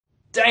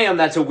Damn,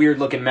 that's a weird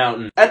looking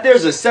mountain. That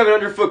there's a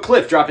 700-foot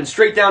cliff dropping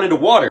straight down into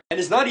water, and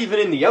it's not even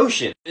in the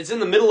ocean. It's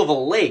in the middle of a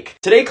lake.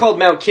 Today called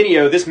Mount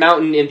Kineo, this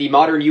mountain in the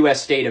modern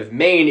US state of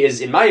Maine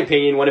is, in my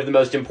opinion, one of the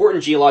most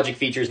important geologic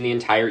features in the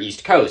entire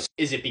East Coast.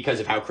 Is it because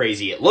of how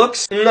crazy it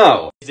looks?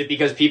 No. Is it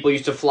because people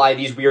used to fly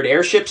these weird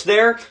airships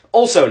there?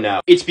 Also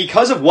no. It's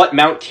because of what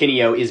Mount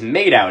Kineo is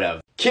made out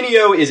of.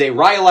 Kineo is a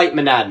rhyolite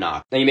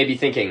monadnock. Now you may be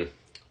thinking,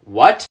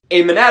 what?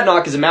 A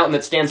monadnock is a mountain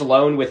that stands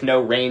alone with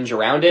no range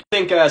around it.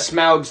 Think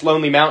Smaug's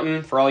Lonely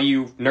Mountain for all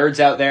you nerds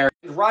out there.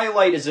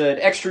 Rhyolite is an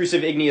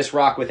extrusive igneous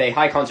rock with a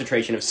high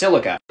concentration of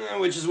silica,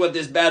 which is what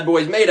this bad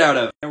boy's made out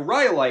of. Now,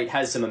 rhyolite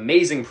has some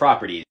amazing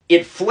properties.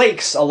 It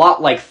flakes a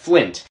lot like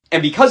flint,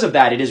 and because of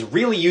that, it is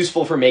really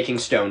useful for making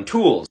stone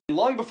tools.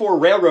 Long before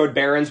railroad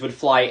barons would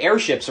fly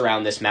airships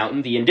around this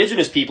mountain, the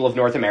indigenous people of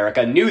North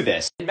America knew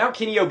this, and Mount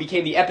Kineo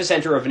became the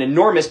epicenter of an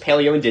enormous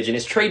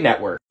paleo-indigenous trade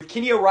network, with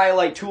Kineo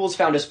rhyolite tools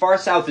found as far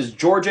south as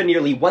Georgia,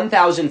 nearly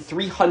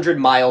 1,300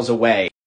 miles away.